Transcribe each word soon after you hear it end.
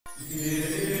En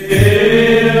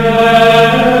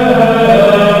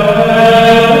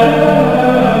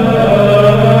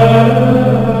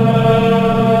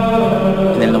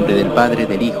el nombre del Padre,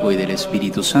 del Hijo y del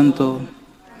Espíritu Santo,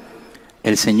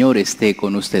 el Señor esté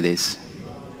con ustedes.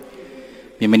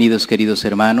 Bienvenidos, queridos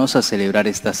hermanos, a celebrar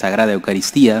esta Sagrada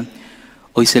Eucaristía.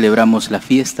 Hoy celebramos la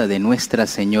fiesta de Nuestra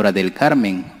Señora del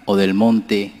Carmen o del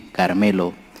Monte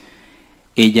Carmelo.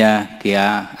 Ella que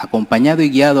ha acompañado y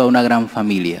guiado a una gran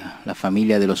familia, la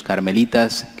familia de los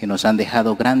carmelitas, que nos han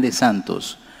dejado grandes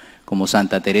santos, como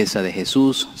Santa Teresa de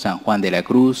Jesús, San Juan de la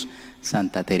Cruz,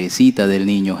 Santa Teresita del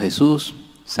Niño Jesús,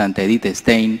 Santa Edith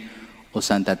Stein o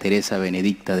Santa Teresa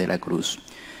Benedicta de la Cruz.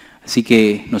 Así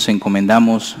que nos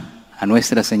encomendamos a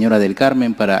Nuestra Señora del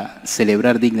Carmen para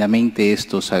celebrar dignamente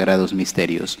estos sagrados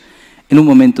misterios. En un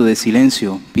momento de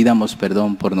silencio, pidamos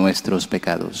perdón por nuestros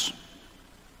pecados.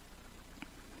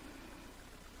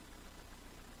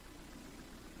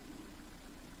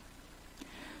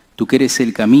 Tú que eres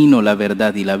el camino, la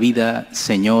verdad y la vida,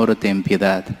 Señor, ten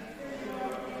piedad.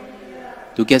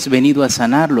 Tú que has venido a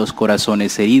sanar los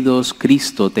corazones heridos,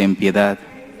 Cristo, ten piedad.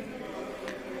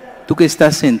 Tú que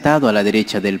estás sentado a la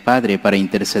derecha del Padre para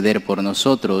interceder por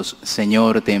nosotros,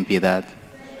 Señor, ten piedad.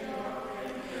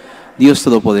 Dios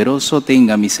Todopoderoso,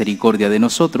 tenga misericordia de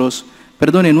nosotros,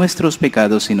 perdone nuestros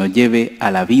pecados y nos lleve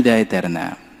a la vida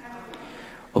eterna.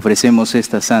 Ofrecemos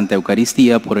esta Santa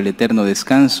Eucaristía por el eterno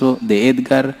descanso de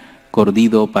Edgar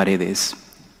Cordido Paredes.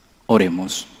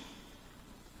 Oremos.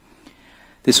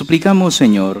 Te suplicamos,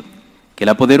 Señor, que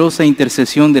la poderosa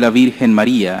intercesión de la Virgen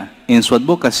María en su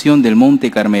advocación del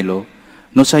Monte Carmelo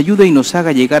nos ayude y nos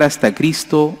haga llegar hasta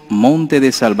Cristo, monte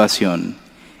de salvación,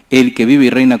 el que vive y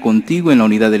reina contigo en la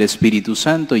unidad del Espíritu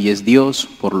Santo y es Dios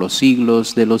por los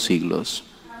siglos de los siglos.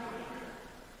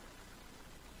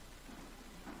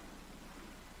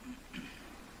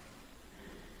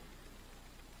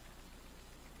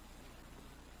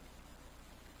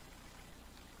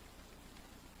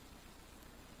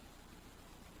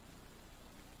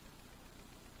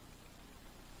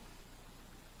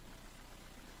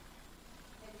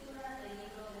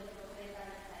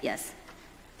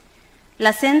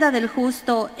 La senda del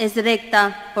justo es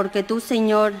recta, porque tú,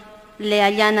 Señor, le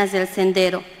allanas el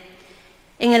sendero.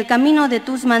 En el camino de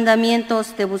tus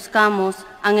mandamientos te buscamos,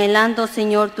 anhelando,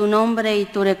 Señor, tu nombre y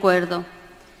tu recuerdo.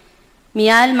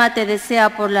 Mi alma te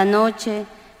desea por la noche,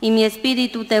 y mi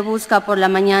espíritu te busca por la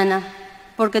mañana,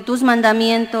 porque tus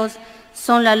mandamientos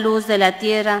son la luz de la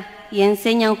tierra y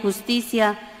enseñan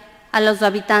justicia a los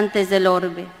habitantes del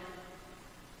orbe.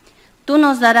 Tú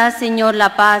nos darás, Señor,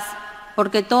 la paz,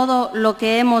 porque todo lo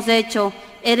que hemos hecho,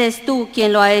 eres tú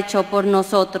quien lo ha hecho por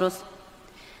nosotros.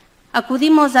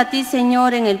 Acudimos a ti,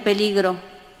 Señor, en el peligro,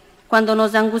 cuando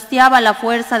nos angustiaba la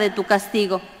fuerza de tu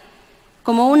castigo,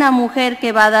 como una mujer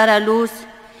que va a dar a luz,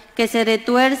 que se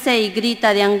retuerce y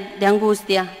grita de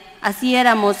angustia. Así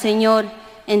éramos, Señor,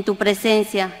 en tu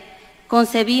presencia.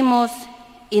 Concebimos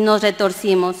y nos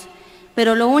retorcimos,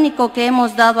 pero lo único que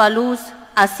hemos dado a luz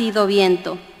ha sido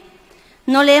viento.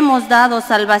 No le hemos dado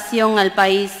salvación al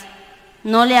país,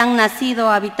 no le han nacido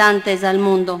habitantes al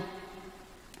mundo.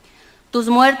 Tus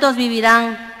muertos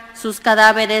vivirán, sus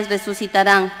cadáveres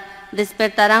resucitarán,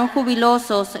 despertarán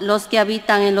jubilosos los que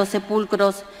habitan en los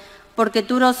sepulcros, porque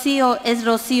tu rocío es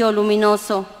rocío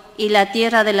luminoso, y la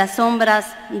tierra de las sombras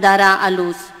dará a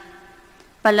luz.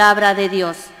 Palabra de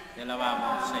Dios. Te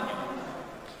alabamos, Señor.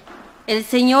 El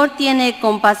Señor tiene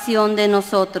compasión de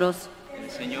nosotros. El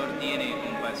Señor tiene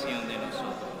compasión de nosotros.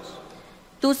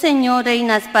 Tú, Señor,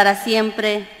 reinas para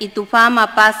siempre, y tu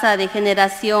fama pasa de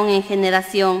generación en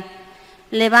generación.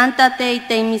 Levántate y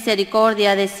ten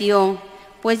misericordia de Sión,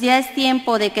 pues ya es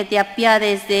tiempo de que te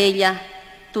apiades de ella.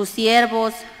 Tus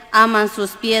siervos aman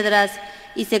sus piedras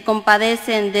y se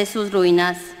compadecen de sus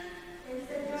ruinas.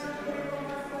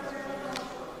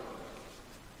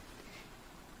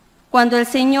 Cuando el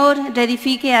Señor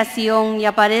reedifique a Sión y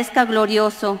aparezca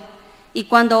glorioso, y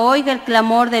cuando oiga el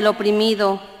clamor del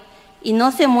oprimido, y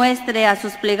no se muestre a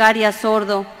sus plegarias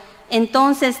sordo,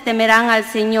 entonces temerán al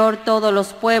Señor todos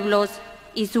los pueblos,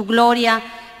 y su gloria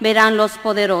verán los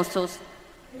poderosos.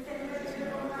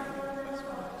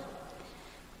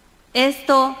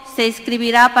 Esto se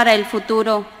escribirá para el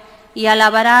futuro, y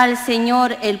alabará al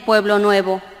Señor el pueblo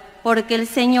nuevo, porque el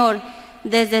Señor,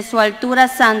 desde su altura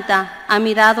santa, ha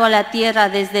mirado a la tierra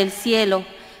desde el cielo,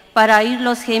 para oír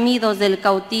los gemidos del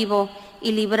cautivo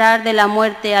y librar de la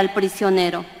muerte al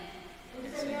prisionero.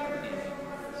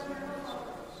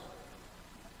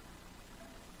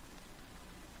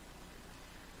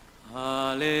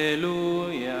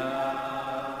 Aleluya.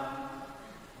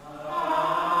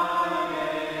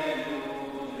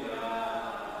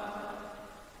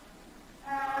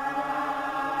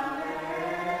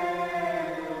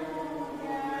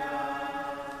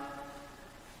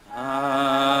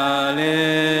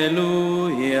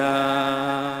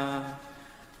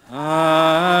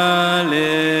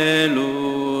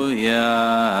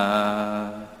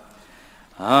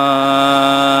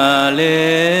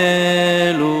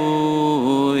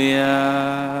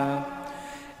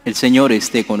 Señor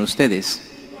esté con ustedes.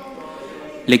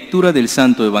 Lectura del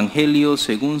Santo Evangelio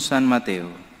según San Mateo.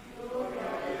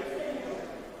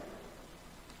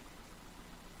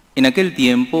 En aquel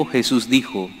tiempo Jesús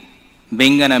dijo: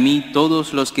 Vengan a mí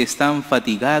todos los que están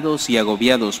fatigados y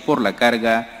agobiados por la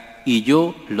carga, y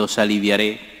yo los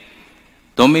aliviaré.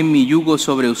 Tomen mi yugo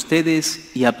sobre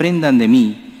ustedes y aprendan de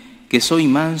mí, que soy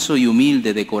manso y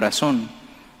humilde de corazón,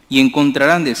 y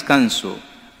encontrarán descanso,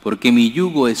 porque mi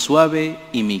yugo es suave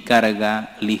y mi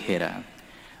carga ligera.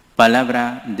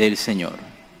 Palabra del Señor.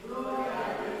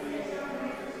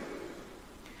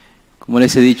 Como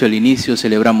les he dicho al inicio,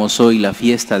 celebramos hoy la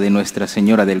fiesta de Nuestra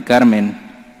Señora del Carmen,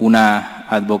 una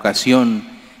advocación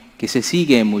que se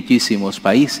sigue en muchísimos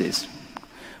países.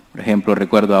 Por ejemplo,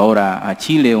 recuerdo ahora a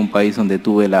Chile, un país donde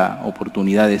tuve la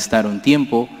oportunidad de estar un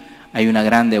tiempo. Hay una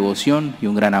gran devoción y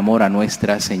un gran amor a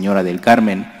Nuestra Señora del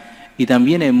Carmen. Y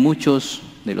también en muchos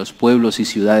de los pueblos y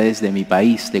ciudades de mi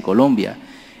país, de Colombia,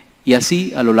 y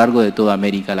así a lo largo de toda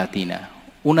América Latina.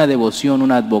 Una devoción,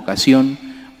 una advocación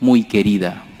muy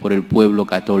querida por el pueblo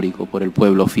católico, por el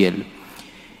pueblo fiel.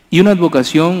 Y una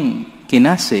advocación que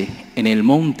nace en el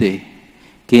monte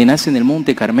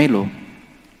Carmelo,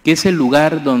 que es el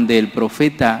lugar donde el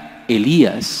profeta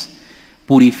Elías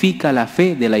purifica la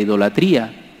fe de la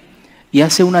idolatría y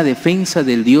hace una defensa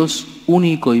del Dios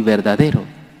único y verdadero,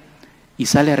 y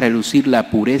sale a relucir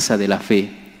la pureza de la fe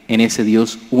en ese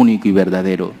Dios único y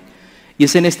verdadero. Y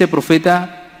es en este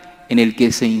profeta en el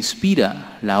que se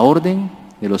inspira la orden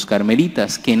de los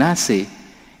carmelitas, que nace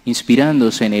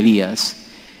inspirándose en Elías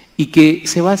y que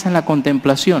se basa en la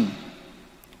contemplación.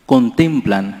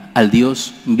 Contemplan al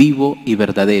Dios vivo y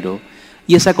verdadero,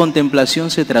 y esa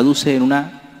contemplación se traduce en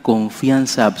una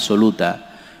confianza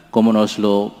absoluta, como nos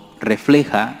lo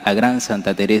refleja la gran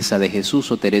Santa Teresa de Jesús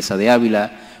o Teresa de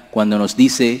Ávila, cuando nos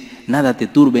dice: nada te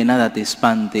turbe, nada te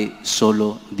espante,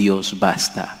 solo Dios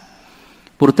basta.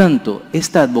 Por tanto,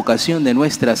 esta advocación de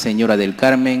Nuestra Señora del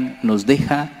Carmen nos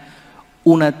deja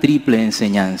una triple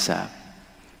enseñanza.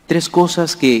 Tres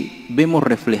cosas que vemos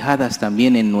reflejadas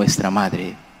también en nuestra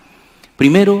Madre.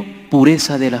 Primero,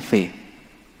 pureza de la fe.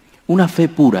 Una fe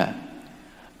pura.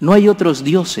 No hay otros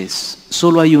dioses,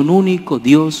 solo hay un único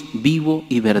Dios vivo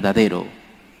y verdadero.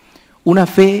 Una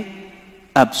fe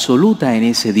absoluta en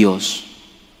ese Dios.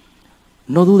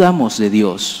 No dudamos de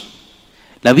Dios.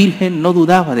 La Virgen no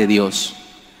dudaba de Dios.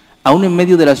 Aún en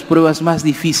medio de las pruebas más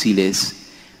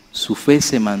difíciles, su fe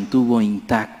se mantuvo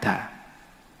intacta.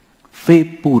 Fe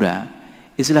pura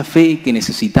es la fe que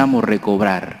necesitamos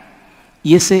recobrar.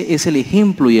 Y ese es el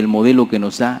ejemplo y el modelo que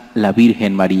nos da la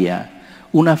Virgen María.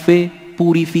 Una fe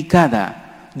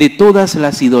purificada de todas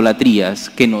las idolatrías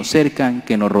que nos cercan,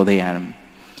 que nos rodean.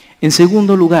 En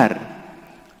segundo lugar,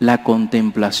 la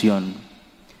contemplación.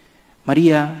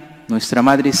 María, nuestra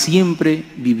Madre, siempre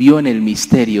vivió en el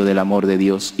misterio del amor de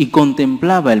Dios y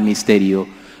contemplaba el misterio,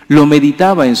 lo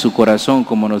meditaba en su corazón,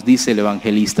 como nos dice el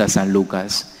evangelista San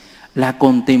Lucas. La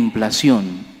contemplación,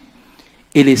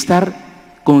 el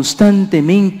estar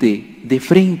constantemente de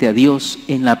frente a Dios,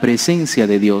 en la presencia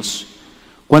de Dios.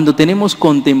 Cuando tenemos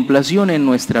contemplación en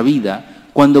nuestra vida,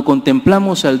 cuando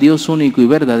contemplamos al Dios único y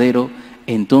verdadero,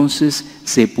 entonces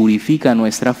se purifica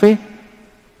nuestra fe.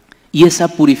 Y esa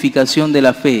purificación de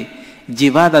la fe,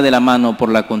 llevada de la mano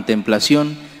por la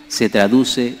contemplación, se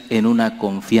traduce en una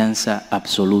confianza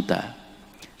absoluta.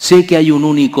 Sé que hay un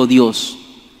único Dios,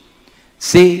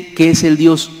 sé que es el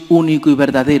Dios único y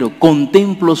verdadero,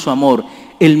 contemplo su amor,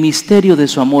 el misterio de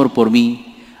su amor por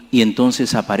mí, y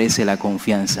entonces aparece la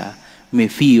confianza. Me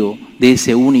fío de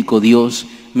ese único Dios,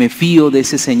 me fío de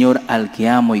ese Señor al que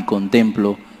amo y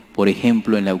contemplo, por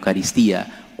ejemplo en la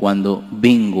Eucaristía, cuando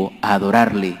vengo a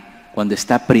adorarle, cuando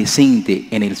está presente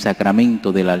en el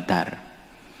sacramento del altar.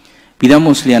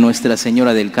 Pidámosle a Nuestra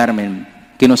Señora del Carmen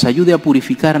que nos ayude a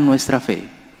purificar nuestra fe,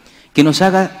 que nos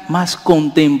haga más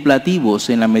contemplativos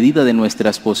en la medida de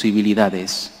nuestras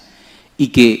posibilidades, y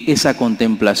que esa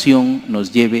contemplación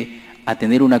nos lleve a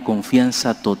tener una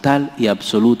confianza total y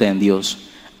absoluta en Dios,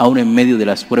 aun en medio de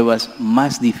las pruebas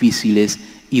más difíciles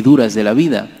y duras de la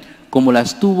vida, como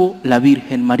las tuvo la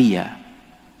Virgen María.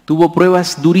 Tuvo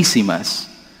pruebas durísimas.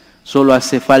 Solo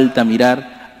hace falta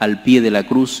mirar al pie de la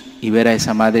cruz y ver a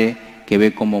esa madre que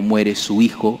ve cómo muere su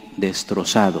hijo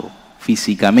destrozado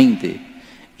físicamente,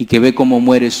 y que ve cómo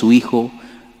muere su hijo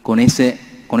con esa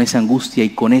angustia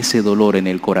y con ese dolor en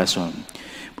el corazón.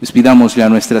 Pues pidámosle a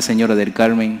Nuestra Señora del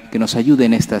Carmen que nos ayude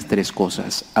en estas tres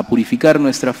cosas: a purificar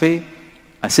nuestra fe,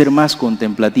 a ser más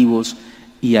contemplativos,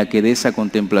 y a que de esa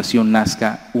contemplación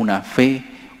nazca una fe,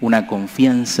 una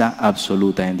confianza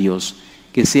absoluta en Dios.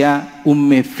 Que sea un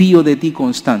me fío de ti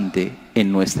constante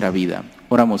en nuestra vida.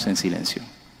 Oramos en silencio.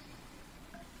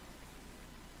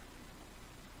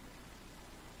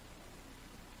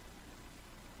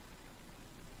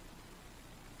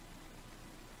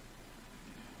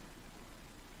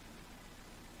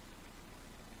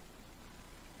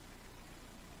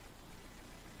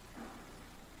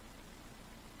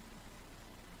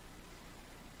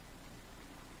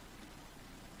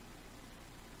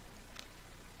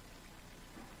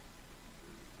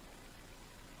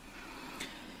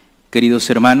 Queridos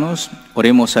hermanos,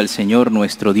 oremos al Señor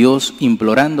nuestro Dios,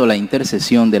 implorando la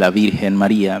intercesión de la Virgen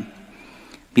María.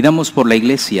 Pidamos por la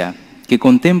Iglesia, que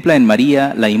contempla en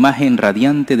María la imagen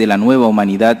radiante de la nueva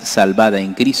humanidad salvada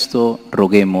en Cristo,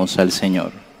 roguemos al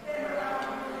Señor.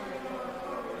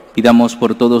 Pidamos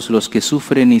por todos los que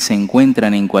sufren y se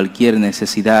encuentran en cualquier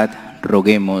necesidad,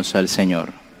 roguemos al Señor.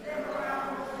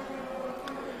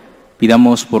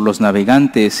 Pidamos por los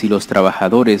navegantes y los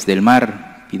trabajadores del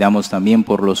mar, pidamos también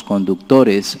por los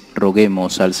conductores,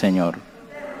 roguemos al Señor.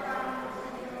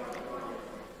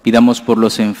 Pidamos por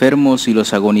los enfermos y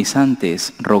los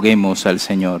agonizantes, roguemos al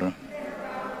Señor.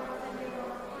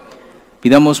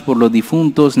 Pidamos por los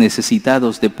difuntos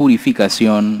necesitados de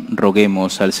purificación,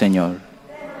 roguemos al Señor.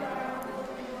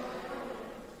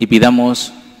 Y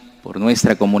pidamos por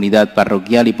nuestra comunidad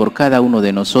parroquial y por cada uno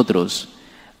de nosotros,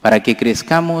 para que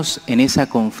crezcamos en esa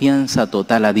confianza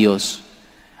total a Dios,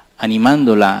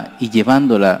 animándola y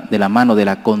llevándola de la mano de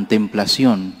la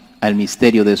contemplación al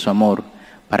misterio de su amor,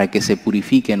 para que se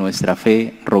purifique nuestra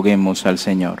fe, roguemos al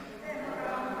Señor.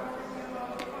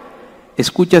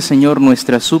 Escucha, Señor,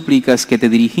 nuestras súplicas que te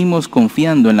dirigimos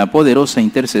confiando en la poderosa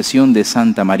intercesión de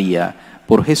Santa María,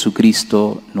 por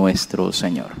Jesucristo nuestro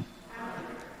Señor.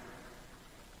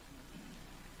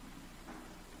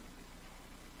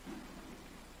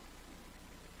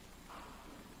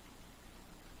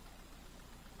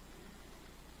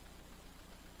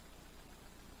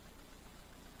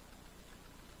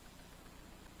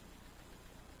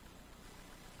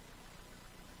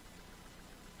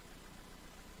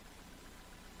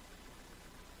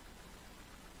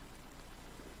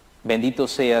 Bendito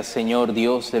seas, Señor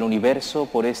Dios del universo,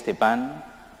 por este pan,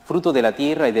 fruto de la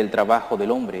tierra y del trabajo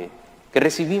del hombre, que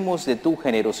recibimos de tu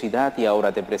generosidad y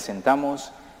ahora te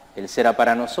presentamos. Él será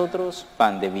para nosotros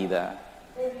pan de vida.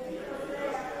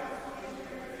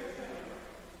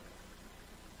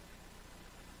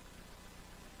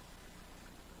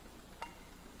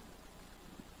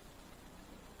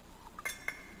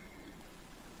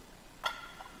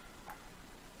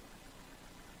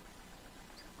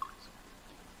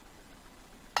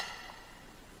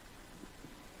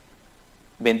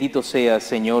 Bendito seas,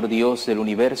 Señor Dios del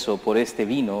universo, por este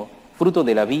vino, fruto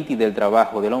de la vid y del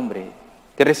trabajo del hombre,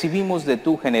 que recibimos de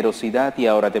tu generosidad y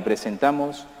ahora te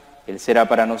presentamos. Él será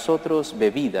para nosotros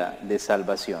bebida de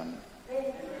salvación.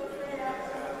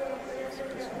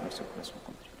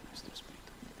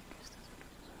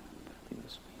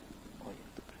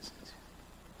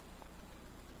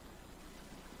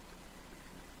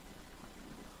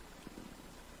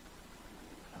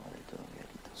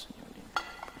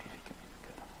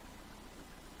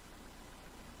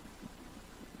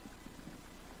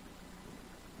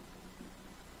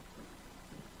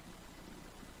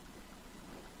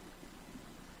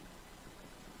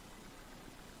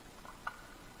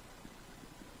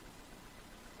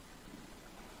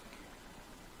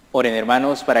 Oren,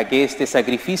 hermanos, para que este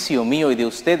sacrificio mío y de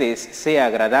ustedes sea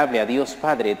agradable a Dios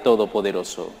Padre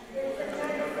Todopoderoso.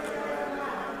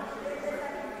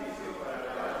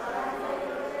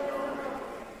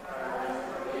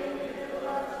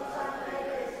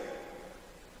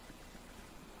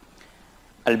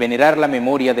 Al venerar la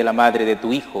memoria de la madre de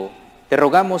tu Hijo, te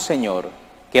rogamos, Señor,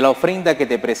 que la ofrenda que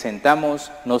te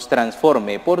presentamos nos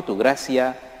transforme por tu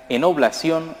gracia en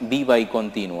oblación viva y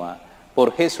continua.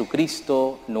 Por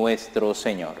Jesucristo nuestro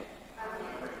Señor.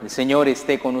 El Señor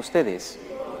esté con ustedes.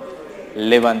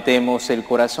 Levantemos el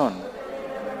corazón.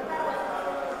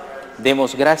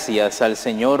 Demos gracias al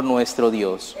Señor nuestro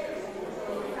Dios.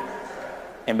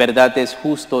 En verdad es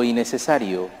justo y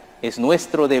necesario, es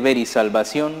nuestro deber y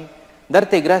salvación,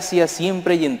 darte gracias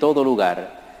siempre y en todo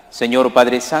lugar, Señor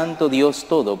Padre Santo, Dios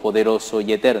Todopoderoso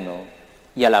y Eterno,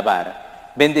 y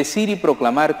alabar, bendecir y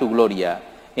proclamar tu gloria,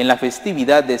 en la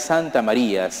festividad de Santa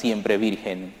María, siempre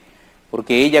Virgen,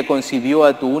 porque ella concibió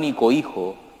a tu único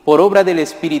Hijo por obra del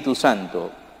Espíritu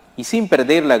Santo, y sin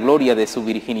perder la gloria de su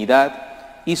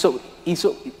virginidad, hizo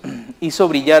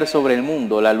brillar sobre el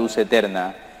mundo la luz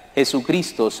eterna,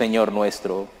 Jesucristo, Señor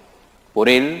nuestro. Por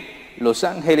él, los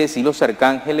ángeles y los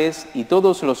arcángeles y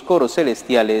todos los coros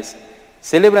celestiales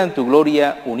celebran tu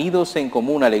gloria unidos en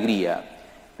común alegría.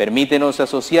 Permítenos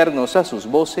asociarnos a sus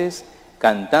voces,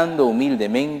 cantando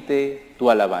humildemente tu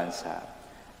alabanza.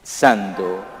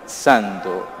 Santo,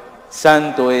 santo,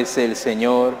 santo es el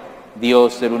Señor,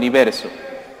 Dios del universo.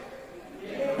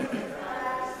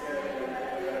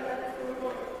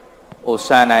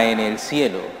 Hosana en el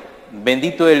cielo.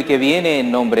 Bendito el que viene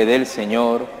en nombre del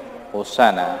Señor.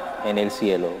 Hosana en el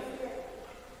cielo.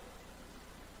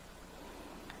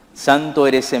 Santo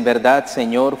eres en verdad,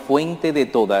 Señor, fuente de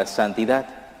toda santidad.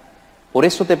 Por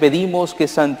eso te pedimos que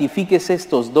santifiques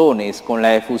estos dones con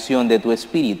la efusión de tu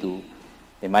Espíritu,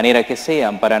 de manera que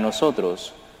sean para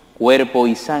nosotros cuerpo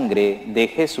y sangre de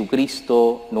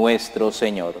Jesucristo nuestro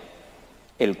Señor,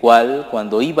 el cual,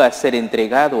 cuando iba a ser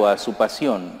entregado a su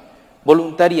pasión,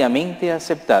 voluntariamente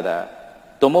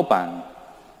aceptada, tomó pan,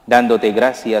 dándote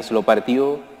gracias lo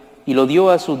partió y lo dio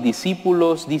a sus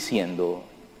discípulos diciendo: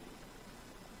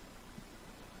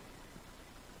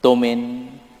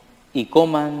 tomen y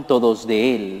coman todos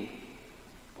de él,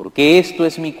 porque esto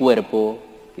es mi cuerpo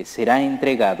que será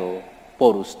entregado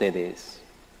por ustedes.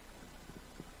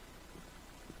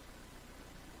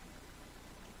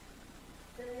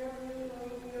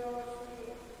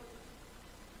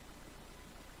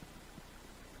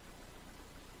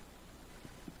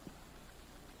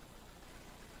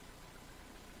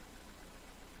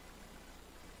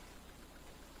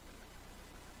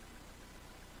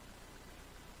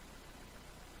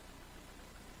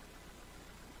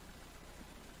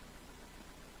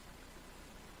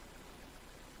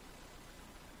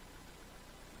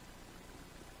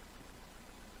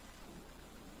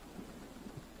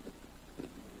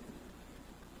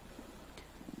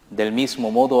 Del mismo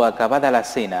modo, acabada la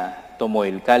cena, tomó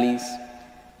el cáliz,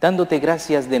 dándote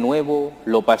gracias de nuevo,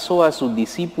 lo pasó a sus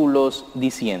discípulos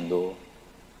diciendo: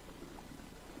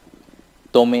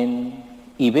 tomen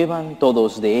y beban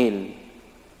todos de él,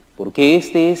 porque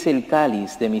este es el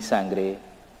cáliz de mi sangre,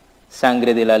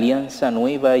 sangre de la alianza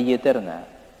nueva y eterna,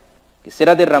 que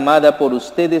será derramada por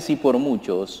ustedes y por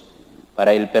muchos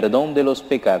para el perdón de los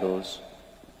pecados.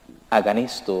 Hagan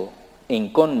esto en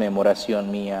conmemoración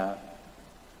mía.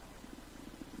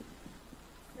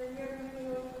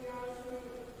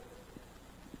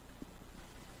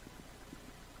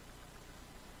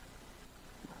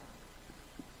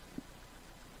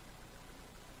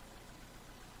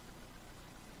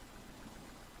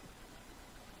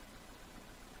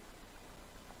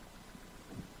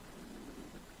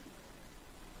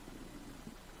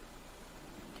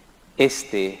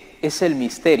 Este es el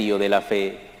misterio de la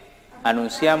fe.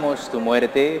 Anunciamos tu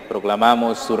muerte,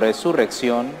 proclamamos tu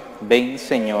resurrección. Ven,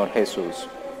 Señor Jesús.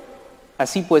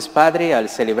 Así pues, Padre, al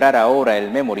celebrar ahora el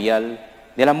memorial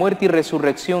de la muerte y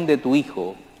resurrección de tu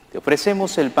Hijo, te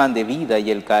ofrecemos el pan de vida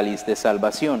y el cáliz de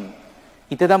salvación,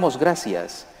 y te damos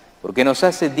gracias, porque nos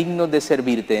hace dignos de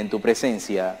servirte en tu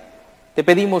presencia. Te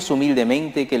pedimos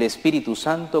humildemente que el Espíritu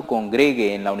Santo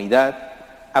congregue en la unidad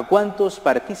a cuantos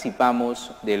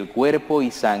participamos del cuerpo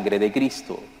y sangre de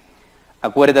Cristo.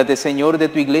 Acuérdate, Señor, de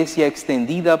tu Iglesia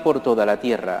extendida por toda la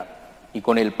tierra, y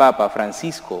con el Papa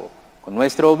Francisco, con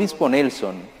nuestro obispo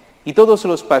Nelson, y todos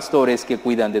los pastores que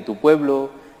cuidan de tu pueblo,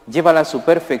 llévala a su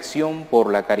perfección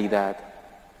por la caridad.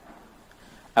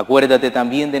 Acuérdate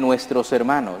también de nuestros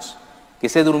hermanos, que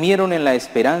se durmieron en la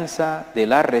esperanza de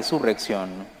la resurrección,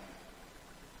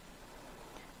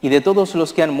 y de todos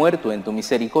los que han muerto en tu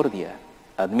misericordia.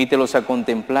 Admítelos a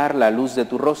contemplar la luz de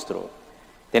tu rostro.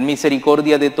 Ten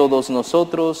misericordia de todos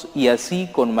nosotros, y así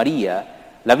con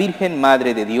María, la Virgen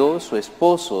Madre de Dios, su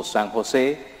esposo San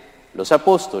José, los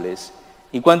apóstoles,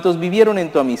 y cuantos vivieron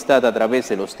en tu amistad a través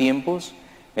de los tiempos,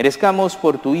 merezcamos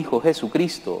por tu Hijo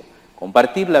Jesucristo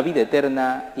compartir la vida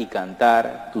eterna y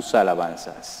cantar tus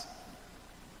alabanzas.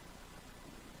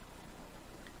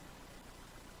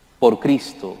 Por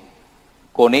Cristo,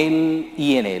 con Él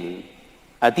y en Él,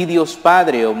 a ti, Dios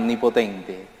Padre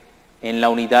omnipotente, en la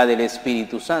unidad del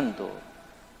Espíritu Santo,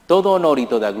 todo honor y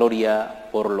toda gloria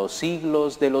por los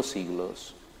siglos de los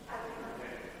siglos.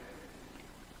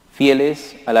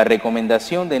 Fieles a la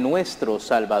recomendación de nuestro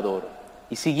Salvador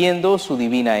y siguiendo su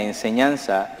divina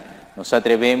enseñanza, nos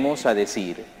atrevemos a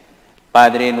decir: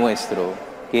 Padre nuestro,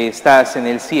 que estás en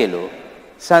el cielo,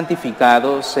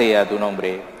 santificado sea tu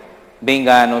nombre.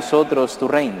 Venga a nosotros tu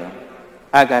reino.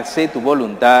 Hágase tu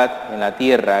voluntad en la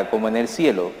tierra como en el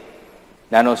cielo.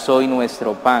 Danos hoy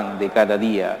nuestro pan de cada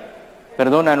día.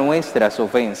 Perdona nuestras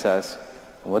ofensas,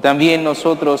 como también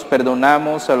nosotros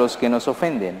perdonamos a los que nos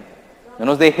ofenden. No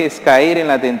nos dejes caer en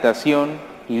la tentación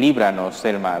y líbranos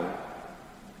del mal.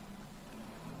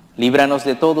 Líbranos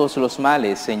de todos los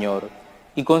males, Señor,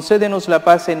 y concédenos la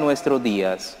paz en nuestros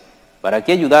días, para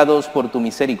que, ayudados por tu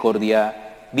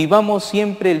misericordia, vivamos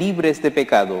siempre libres de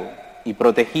pecado y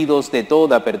protegidos de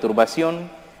toda perturbación,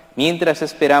 mientras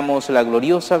esperamos la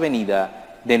gloriosa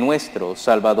venida de nuestro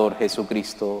Salvador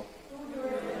Jesucristo.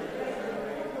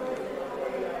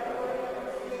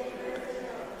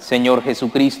 Señor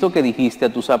Jesucristo, que dijiste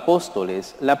a tus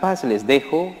apóstoles: la paz les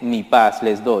dejo, mi paz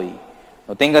les doy.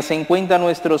 No tengas en cuenta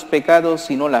nuestros pecados,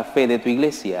 sino la fe de tu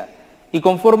Iglesia, y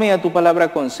conforme a tu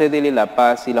palabra concédele la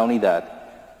paz y la unidad,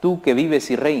 tú que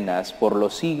vives y reinas por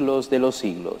los siglos de los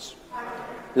siglos.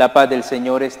 La paz del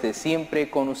Señor esté siempre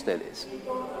con ustedes.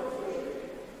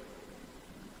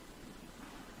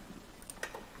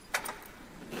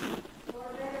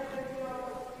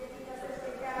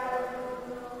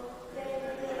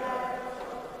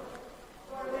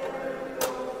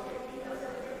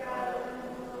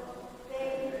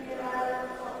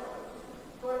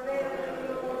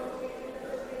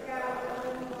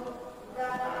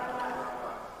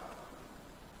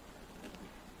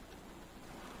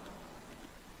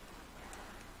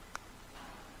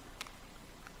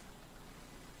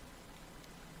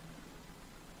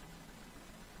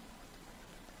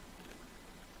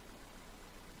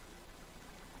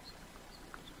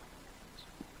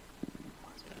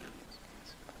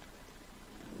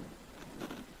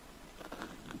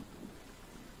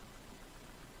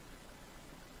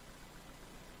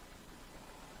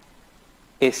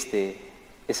 Este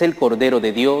es el Cordero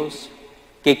de Dios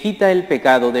que quita el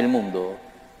pecado del mundo.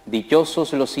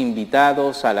 Dichosos los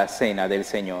invitados a la cena del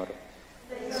Señor.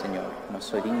 Señor, no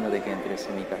soy digno de que entres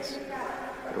en mi casa,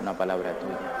 pero una palabra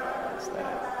tuya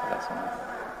estará para sanar.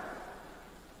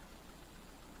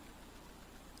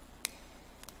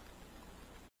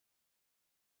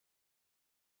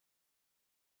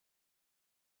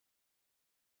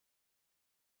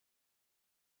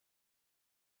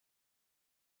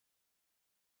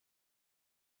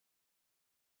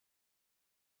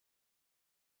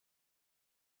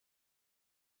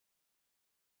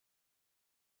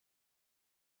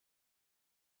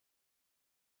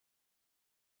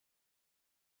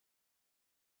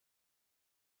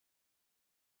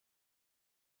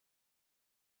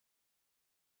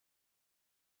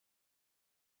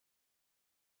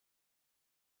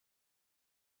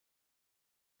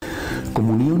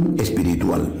 Comunión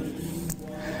espiritual.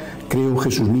 Creo,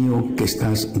 Jesús mío, que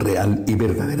estás real y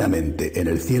verdaderamente en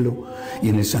el cielo y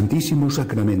en el santísimo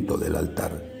sacramento del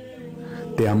altar.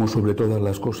 Te amo sobre todas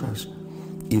las cosas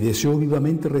y deseo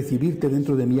vivamente recibirte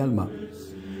dentro de mi alma,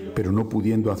 pero no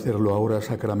pudiendo hacerlo ahora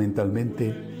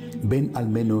sacramentalmente, ven al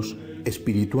menos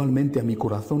espiritualmente a mi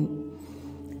corazón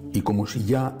y como si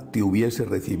ya te hubiese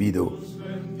recibido,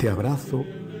 te abrazo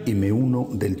y me uno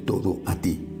del todo a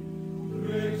ti.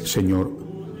 Señor,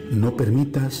 no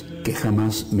permitas que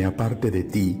jamás me aparte de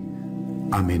ti.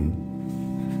 Amén.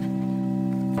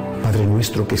 Padre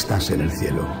nuestro que estás en el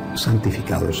cielo,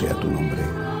 santificado sea tu nombre.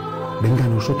 Venga a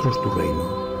nosotros tu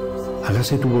reino.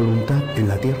 Hágase tu voluntad en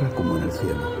la tierra como en el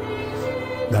cielo.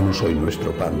 Danos hoy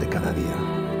nuestro pan de cada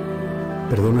día.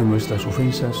 Perdona nuestras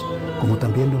ofensas como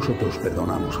también nosotros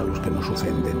perdonamos a los que nos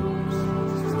ofenden.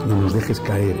 No nos dejes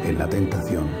caer en la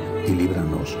tentación y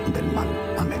líbranos del mal.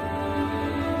 Amén.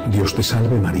 Dios te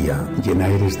salve María, llena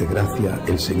eres de gracia,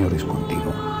 el Señor es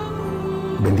contigo.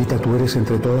 Bendita tú eres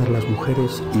entre todas las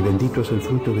mujeres y bendito es el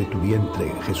fruto de tu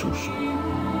vientre, Jesús.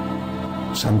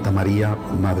 Santa María,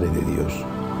 Madre de Dios,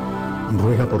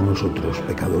 ruega por nosotros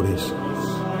pecadores,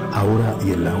 ahora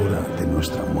y en la hora de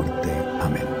nuestra muerte.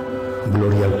 Amén.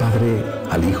 Gloria al Padre,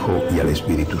 al Hijo y al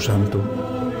Espíritu Santo,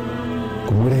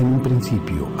 como era en un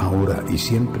principio, ahora y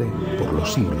siempre, por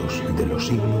los siglos de los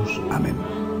siglos. Amén.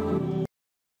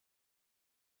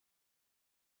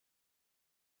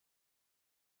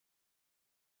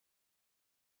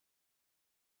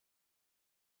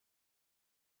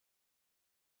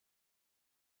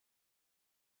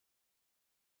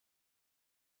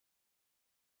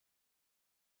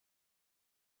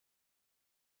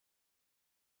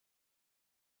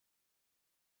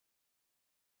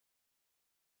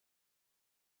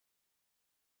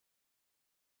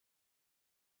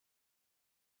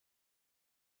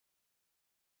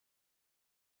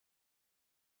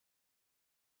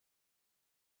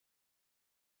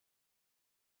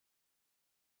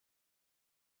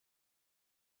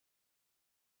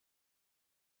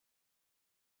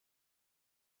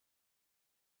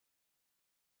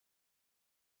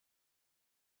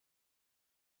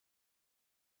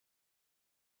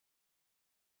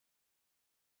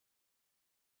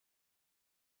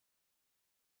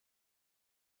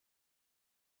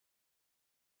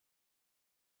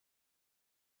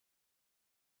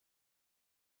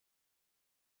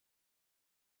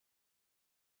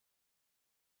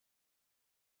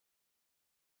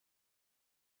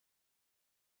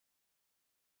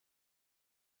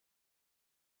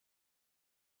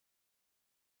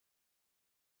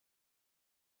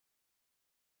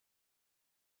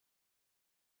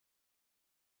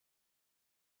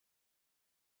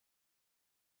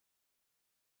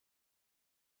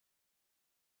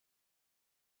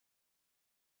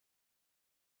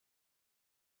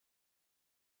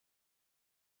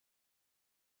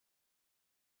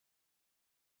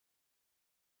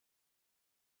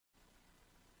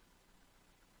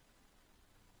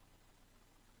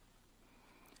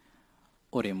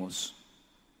 Oremos.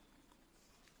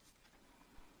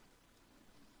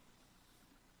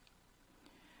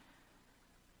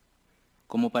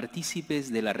 Como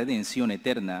partícipes de la redención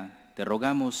eterna, te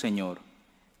rogamos, Señor,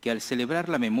 que al celebrar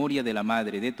la memoria de la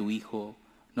Madre de tu Hijo,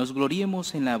 nos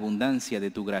gloriemos en la abundancia de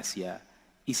tu gracia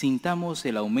y sintamos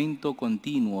el aumento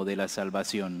continuo de la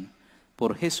salvación.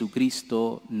 Por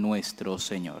Jesucristo nuestro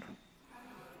Señor.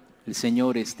 El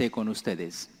Señor esté con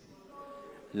ustedes.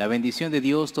 La bendición de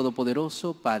Dios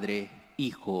Todopoderoso, Padre,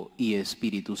 Hijo y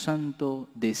Espíritu Santo,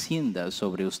 descienda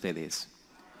sobre ustedes.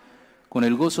 Con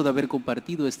el gozo de haber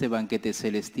compartido este banquete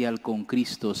celestial con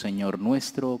Cristo, Señor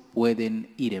nuestro,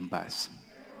 pueden ir en paz.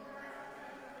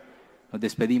 Nos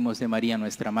despedimos de María,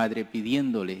 nuestra Madre,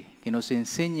 pidiéndole que nos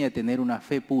enseñe a tener una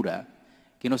fe pura,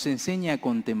 que nos enseñe a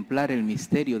contemplar el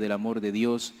misterio del amor de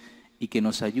Dios y que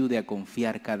nos ayude a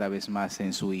confiar cada vez más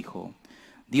en su Hijo.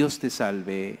 Dios te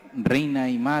salve, Reina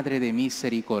y Madre de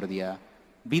misericordia,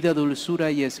 vida,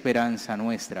 dulzura y esperanza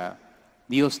nuestra.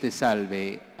 Dios te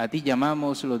salve, a ti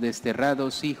llamamos los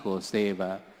desterrados hijos de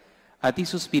Eva. A ti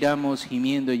suspiramos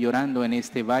gimiendo y llorando en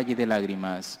este valle de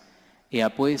lágrimas. Ea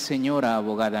pues, Señora,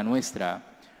 abogada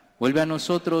nuestra, vuelve a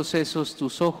nosotros esos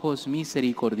tus ojos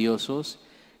misericordiosos,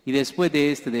 y después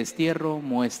de este destierro,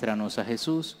 muéstranos a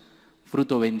Jesús,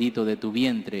 fruto bendito de tu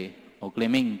vientre, oh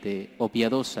clemente, oh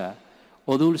piadosa,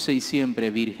 oh dulce y siempre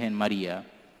Virgen María.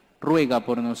 Ruega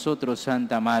por nosotros,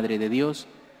 Santa Madre de Dios,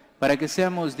 para que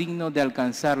seamos dignos de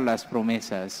alcanzar las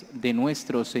promesas de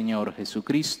nuestro Señor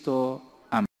Jesucristo.